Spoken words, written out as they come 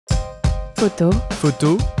PodcastFOTO,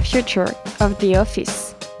 Photo, Future of the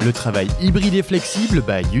Office. le travail hybride et flexible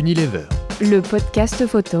by Unilever. Le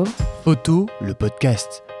PodcastFOTO. Photo, le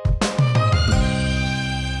podcast.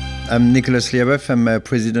 I'm NicolasLiabeuf. I'm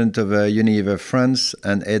president of Unilever France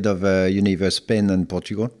and head of Unilever Spain and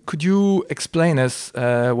Portugal. Could you explain us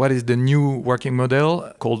what is the new working model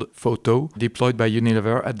called PHOTO deployed by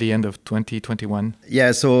Unilever at the end of 2021?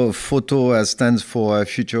 Yeah, so PHOTO stands for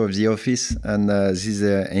Future of the Office, and this is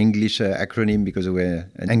an English acronym because we're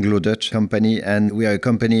an Anglo-Dutch company, and we are a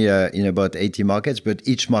company in about 80 markets, but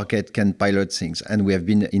each market can pilot things, and we have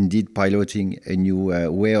been indeed piloting a new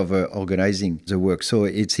way of organizing the work. So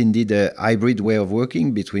it's indeed a hybrid way of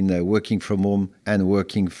working between working from home and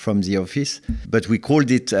working from the office. But we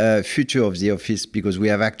called it Future of the Office because we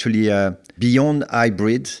have actually beyond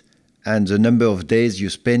hybrid and the number of days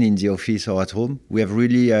you spend in the office or at home, we have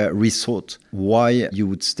really rethought why you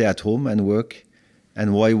would stay at home and work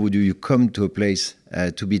and why would you come to a place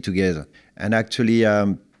to be together. And actually,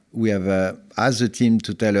 we have asked the team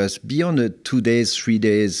to tell us beyond the 2 days, 3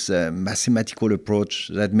 days mathematical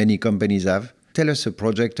approach that many companies have, tell us a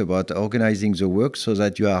project about organizing the work so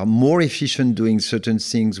that you are more efficient doing certain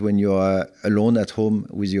things when you are alone at home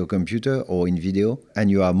with your computer or in video, and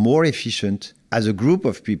you are more efficient as a group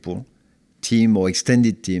of people, team or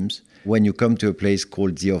extended teams, when you come to a place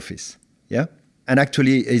called the office. Yeah? And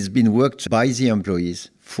actually, it's been worked by the employees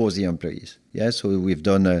for the employees. Yeah, so we've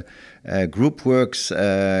done group works,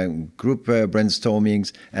 group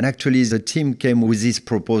brainstormings, and actually the team came with this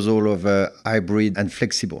proposal of hybrid and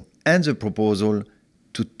flexible. And the proposal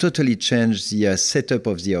to totally change the setup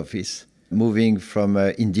of the office, moving from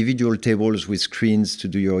individual tables with screens to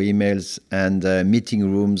do your emails and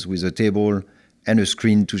meeting rooms with a table and a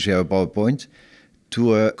screen to share a PowerPoint,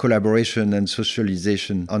 to a collaboration and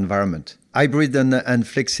socialization environment. Hybrid and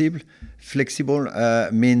flexible. Flexible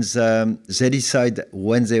means they decide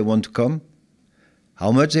when they want to come,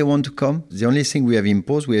 how much they want to come. The only thing we have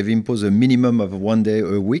imposed a minimum of 1 day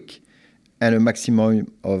a week and a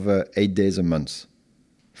maximum of 8 days a month.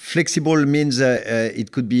 Flexible means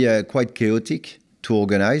it could be quite chaotic to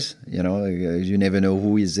organize. You know, you never know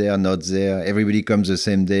who is there, not there. Everybody comes the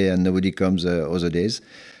same day and nobody comes other days.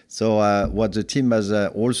 So what the team has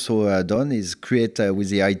also done is create with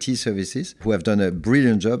the IT services, who have done a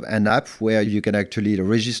brilliant job, an app where you can actually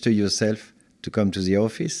register yourself to come to the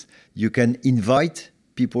office. You can invite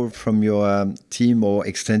people from your team or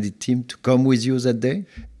extended team to come with you that day.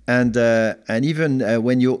 And even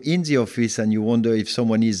when you're in the office and you wonder if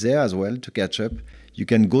someone is there as well to catch up, you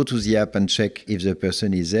can go to the app and check if the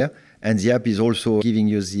person is there. And the app is also giving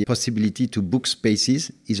you the possibility to book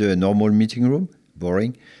spaces, either a normal meeting room,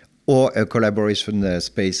 boring, or a collaboration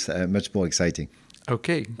space, much more exciting.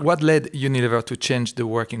 Okay. What led Unilever to change the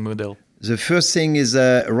working model? The first thing is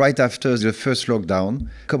right after the first lockdown,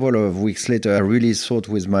 a couple of weeks later, I really thought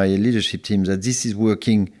with my leadership team that this is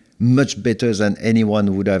working much better than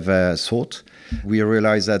anyone would have thought. We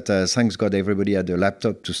realized that, thanks God, everybody had a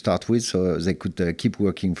laptop to start with, so they could keep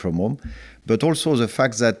working from home. But also the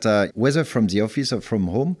fact that whether from the office or from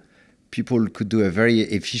home, people could do a very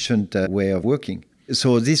efficient way of working.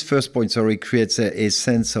 So this first point, creates a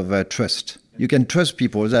sense of trust. You can trust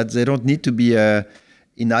people that they don't need to be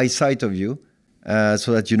in eyesight of you,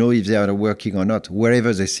 so that you know if they are working or not.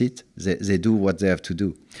 Wherever they sit, they do what they have to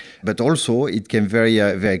do. But also, it came very,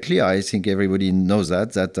 very clear, I think everybody knows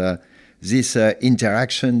that this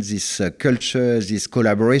interaction, this culture, this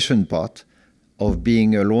collaboration part of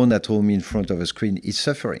being alone at home in front of a screen is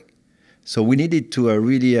suffering. So we needed to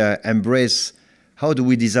really embrace how do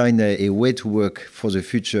we design a way to work for the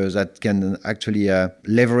future that can actually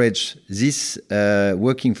leverage this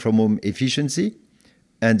working from home efficiency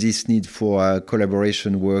and this need for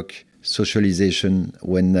collaboration work, socialization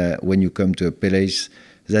when you come to a place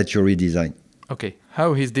that you redesign. Okay.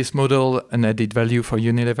 How is this model an added value for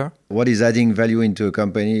Unilever? What is adding value into a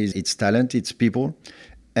company is its talent, its people.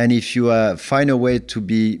 And if you find a way to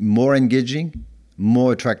be more engaging,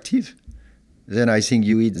 more attractive, then I think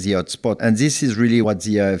you hit the hotspot. And this is really what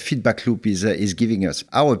the feedback loop is giving us.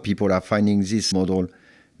 Our people are finding this model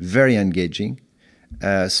very engaging,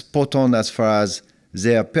 spot on as far as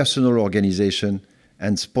their personal organization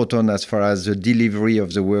and spot on as far as the delivery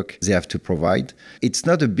of the work they have to provide. It's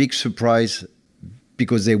not a big surprise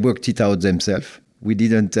because they worked it out themselves. We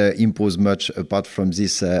didn't impose much apart from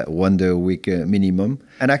this 1 day a week minimum.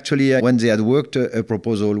 And actually, when they had worked a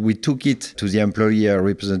proposal, we took it to the employee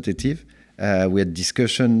representative. We had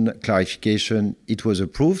discussion, clarification, it was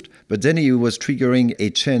approved. But then it was triggering a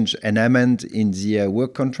change, an amend in the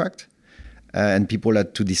work contract. And people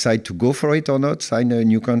had to decide to go for it or not, sign a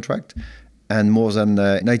new contract. and more than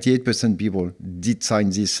 98% people did sign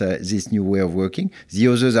this new way of working. The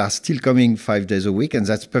others are still coming 5 days a week, and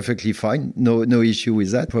that's perfectly fine. No issue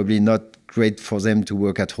with that. Probably not great for them to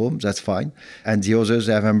work at home. That's fine. And the others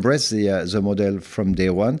have embraced the model from day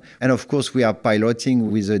one. And of course, we are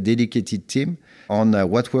piloting with a dedicated team on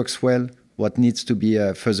what works well, what needs to be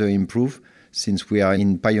further improved, since we are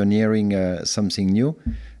in pioneering something new.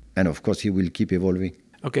 And of course, it will keep evolving.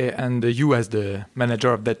 Okay, and you as the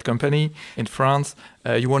manager of that company in France,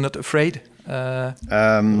 you were not afraid? There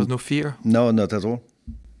was no fear? No, not at all.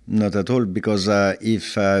 Not at all, because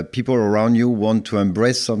if people around you want to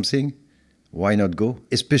embrace something, why not go?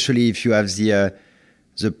 Especially if you have the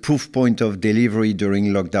proof point of delivery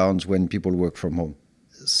during lockdowns when people work from home.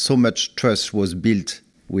 So much trust was built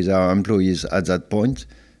with our employees at that point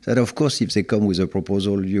that, of course, if they come with a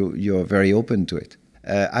proposal, you're very open to it.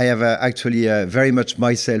 I have actually very much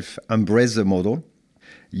myself embraced the model.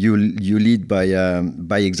 You lead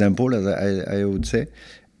by example, as I would say.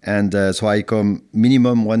 And so I come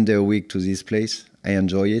minimum 1 day a week to this place. I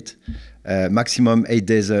enjoy it. Maximum 8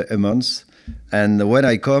 days a month. And when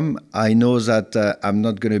I come, I know that I'm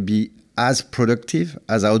not going to be as productive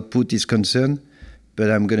as output is concerned, but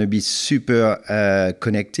I'm going to be super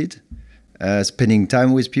connected, spending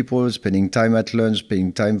time with people, spending time at lunch,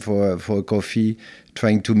 spending time for coffee,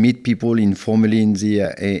 trying to meet people informally in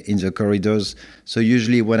the corridors. So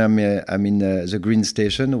usually when I'm in the green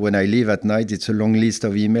station, when I leave at night, it's a long list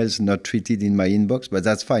of emails not treated in my inbox, but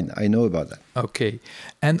that's fine. I know about that. Okay.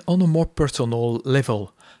 And on a more personal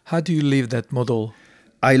level, how do you live that model?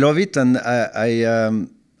 I love it, and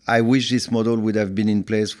I wish this model would have been in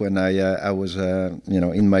place when I was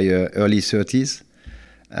in my early 30s,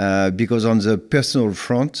 because on the personal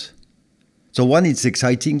front, so one, it's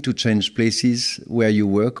exciting to change places where you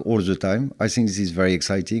work all the time. I think this is very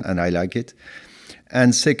exciting, and I like it.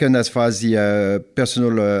 And second, as far as the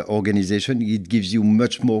personal organization, it gives you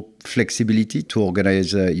much more flexibility to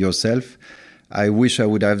organize yourself. I wish I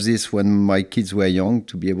would have this when my kids were young,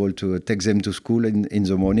 to be able to take them to school in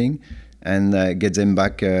the morning and get them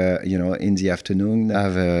back in the afternoon,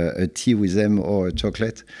 have a tea with them or a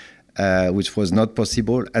chocolate, which was not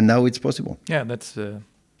possible. And now it's possible. Yeah,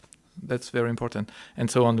 that's very important. And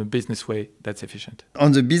so on the business way, that's efficient.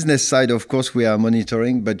 On the business side, of course, we are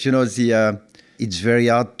monitoring, but it's very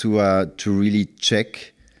hard to really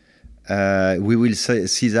check. We will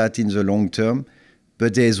see that in the long term.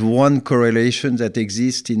 But there's one correlation that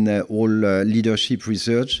exists in all leadership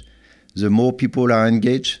research. The more people are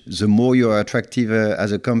engaged, the more you're attractive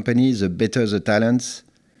as a company, the better the talents.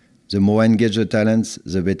 The more engaged the talents,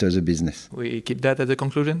 the better the business. We keep that as a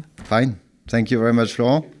conclusion? Fine. Thank you very much,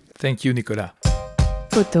 Florent. Thank you, Nicolas.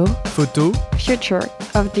 Photo, Future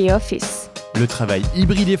of the Office. Le travail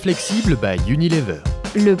hybride et flexible by Unilever.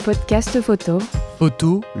 Le podcast photo.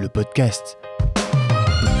 Photo, le podcast.